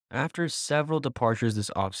After several departures this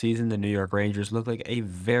offseason, the New York Rangers look like a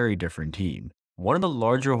very different team. One of the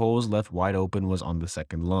larger holes left wide open was on the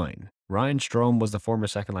second line. Ryan Strome was the former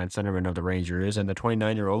second line centerman of the Rangers, and the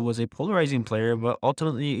 29-year-old was a polarizing player but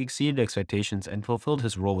ultimately exceeded expectations and fulfilled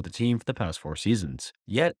his role with the team for the past 4 seasons.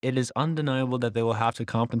 Yet, it is undeniable that they will have to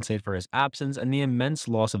compensate for his absence and the immense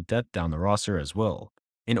loss of depth down the roster as well.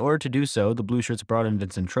 In order to do so, the Blue Shirts brought in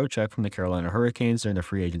Vincent Trocheck from the Carolina Hurricanes during the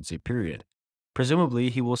free agency period. Presumably,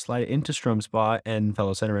 he will slide into Strom's spot, and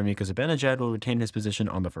fellow centerman Mika Zibanejad will retain his position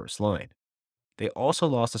on the first line. They also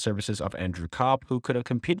lost the services of Andrew Kopp, who could have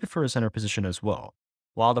competed for a center position as well.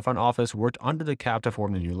 While the front office worked under the cap to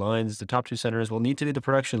form the new lines, the top two centers will need to be the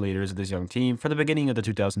production leaders of this young team for the beginning of the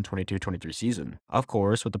 2022-23 season. Of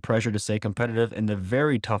course, with the pressure to stay competitive in the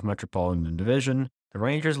very tough Metropolitan Division, the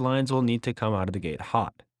Rangers' lines will need to come out of the gate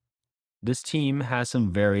hot. This team has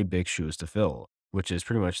some very big shoes to fill, which is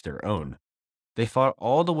pretty much their own. They fought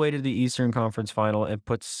all the way to the Eastern Conference Final and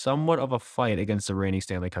put somewhat of a fight against the reigning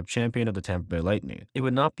Stanley Cup champion of the Tampa Bay Lightning. It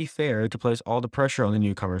would not be fair to place all the pressure on the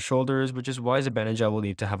newcomers' shoulders, which is why Zibanejad will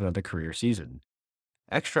need to have another career season.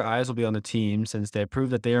 Extra eyes will be on the team since they have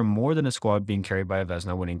proved that they are more than a squad being carried by a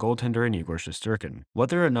Vezina-winning goaltender in Igor Shesterkin.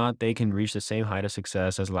 Whether or not they can reach the same height of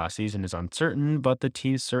success as last season is uncertain, but the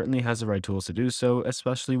team certainly has the right tools to do so,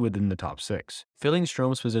 especially within the top six. Filling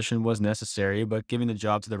Strome's position was necessary, but giving the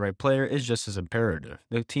job to the right player is just as imperative.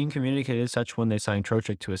 The team communicated such when they signed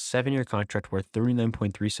Trocheck to a 7-year contract worth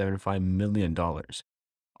 $39.375 million.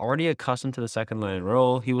 Already accustomed to the second line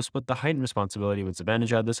role, he will split the heightened responsibility with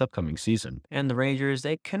Zibanejad this upcoming season. And the Rangers,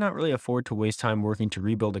 they cannot really afford to waste time working to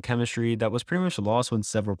rebuild a chemistry that was pretty much lost when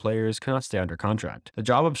several players cannot stay under contract. The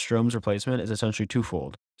job of Strome's replacement is essentially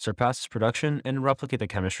twofold: surpass his production and replicate the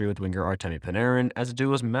chemistry with winger Artemi Panarin, as the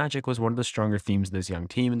duo's magic was one of the stronger themes of this young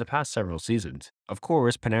team in the past several seasons. Of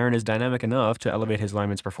course, Panarin is dynamic enough to elevate his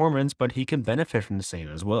lineman's performance, but he can benefit from the same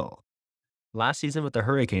as well. Last season with the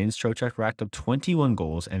Hurricanes, Trocheck racked up 21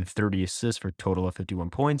 goals and 30 assists for a total of 51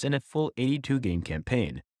 points in a full 82-game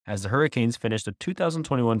campaign, as the Hurricanes finished the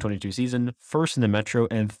 2021-22 season first in the Metro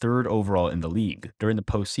and third overall in the league. During the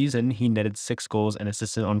postseason, he netted 6 goals and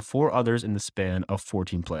assisted on 4 others in the span of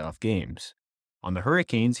 14 playoff games. On the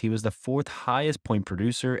Hurricanes, he was the 4th highest point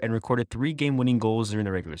producer and recorded 3 game-winning goals during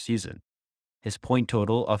the regular season. His point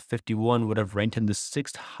total of 51 would have ranked him the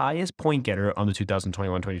 6th highest point getter on the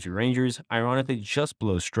 2021-22 Rangers, ironically just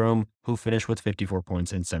below Strome, who finished with 54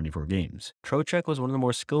 points in 74 games. Trocheck was one of the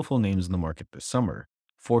more skillful names in the market this summer.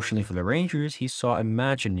 Fortunately for the Rangers, he saw a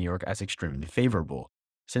match in New York as extremely favorable.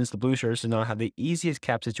 Since the Blue Shirts did not have the easiest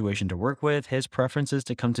cap situation to work with, his preferences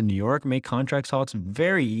to come to New York made contract talks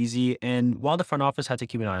very easy, and while the front office had to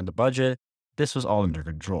keep an eye on the budget, this was all under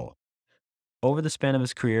control. Over the span of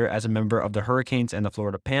his career as a member of the Hurricanes and the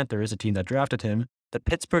Florida Panthers, a team that drafted him, the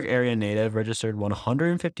Pittsburgh area native registered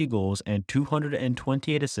 150 goals and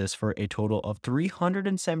 228 assists for a total of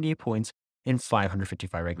 378 points in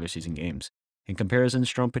 555 regular season games. In comparison,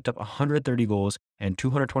 Strome picked up 130 goals and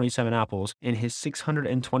 227 apples in his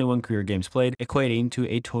 621 career games played, equating to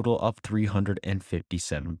a total of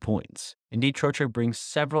 357 points. Indeed, Trocheck brings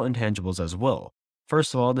several intangibles as well.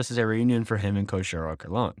 First of all, this is a reunion for him and coach Gerard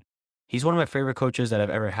Gallant. "He's one of my favorite coaches that I've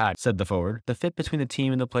ever had," said the forward. The fit between the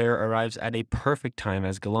team and the player arrives at a perfect time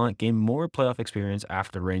as Gallant gained more playoff experience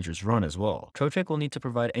after the Rangers' run as well. Trocheck will need to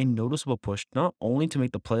provide a noticeable push not only to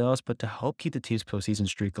make the playoffs, but to help keep the team's postseason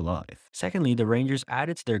streak alive. Secondly, the Rangers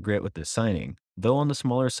added to their grit with this signing. Though on the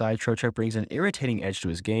smaller side, Trocheck brings an irritating edge to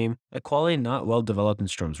his game, a quality not well developed in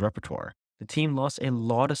Strome's repertoire. The team lost a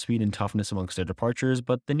lot of speed and toughness amongst their departures,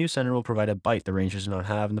 but the new center will provide a bite the Rangers did not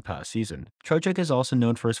have in the past season. Trocheck is also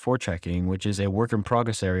known for his forechecking, which is a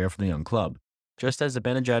work-in-progress area for the young club. Just as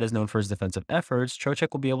Zibanejad is known for his defensive efforts, Trocheck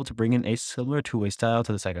will be able to bring in a similar two-way style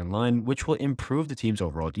to the second line, which will improve the team's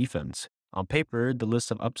overall defense. On paper, the list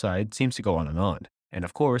of upside seems to go on and on. And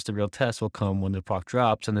of course, the real test will come when the puck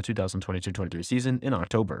drops in the 2022-23 season in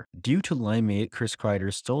October. Due to line-mate Chris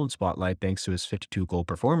Kreider's stolen spotlight thanks to his 52-goal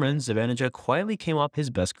performance, Zibanejad quietly came off his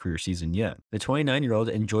best career season yet. The 29-year-old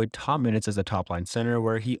enjoyed top minutes as a top-line center,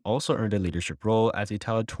 where he also earned a leadership role as he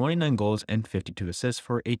tallied 29 goals and 52 assists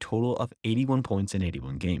for a total of 81 points in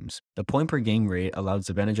 81 games. The point-per-game rate allowed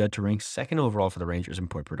Zibanejad to rank 2nd overall for the Rangers in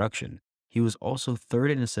point production. He was also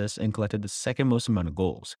 3rd in assists and collected the 2nd most amount of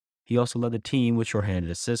goals. He also led the team with shorthanded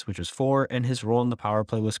assists, which was 4, and his role in the power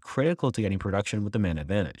play was critical to getting production with the man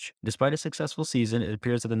advantage. Despite a successful season, it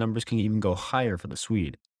appears that the numbers can even go higher for the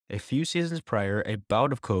Swede. A few seasons prior, a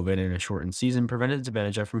bout of COVID and a shortened season prevented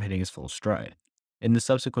Zibanejad from hitting his full stride. In the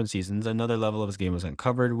subsequent seasons, another level of his game was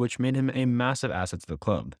uncovered, which made him a massive asset to the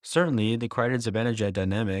club. Certainly, the Kreider-Zibanejad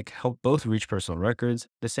dynamic helped both reach personal records.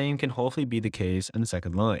 The same can hopefully be the case in the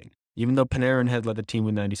second line. Even though Panarin had led the team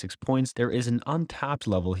with 96 points, there is an untapped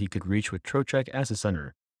level he could reach with Trocheck as a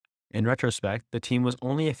center. In retrospect, the team was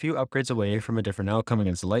only a few upgrades away from a different outcome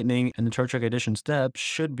against the Lightning, and the Trocheck addition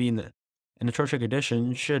should be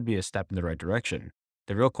a step in the right direction.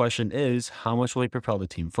 The real question is, how much will he propel the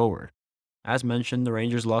team forward? As mentioned, the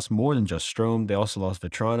Rangers lost more than just Strome. They also lost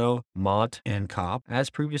Vetrano, Mott, and Kopp. As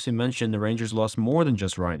previously mentioned, the Rangers lost more than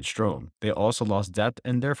just Ryan Strome. They also lost depth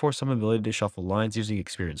and therefore some ability to shuffle lines using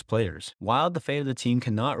experienced players. While the fate of the team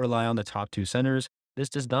cannot rely on the top two centers, this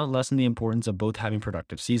does not lessen the importance of both having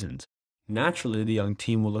productive seasons. Naturally, the young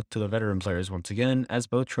team will look to the veteran players once again, as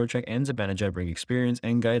both Trocheck and Zibanejad bring experience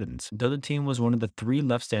and guidance. Though the team was one of the 3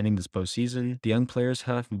 left standing this postseason, the young players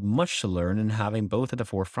have much to learn, and having both at the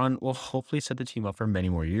forefront will hopefully set the team up for many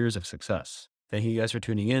more years of success. Thank you guys for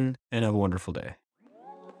tuning in, and have a wonderful day.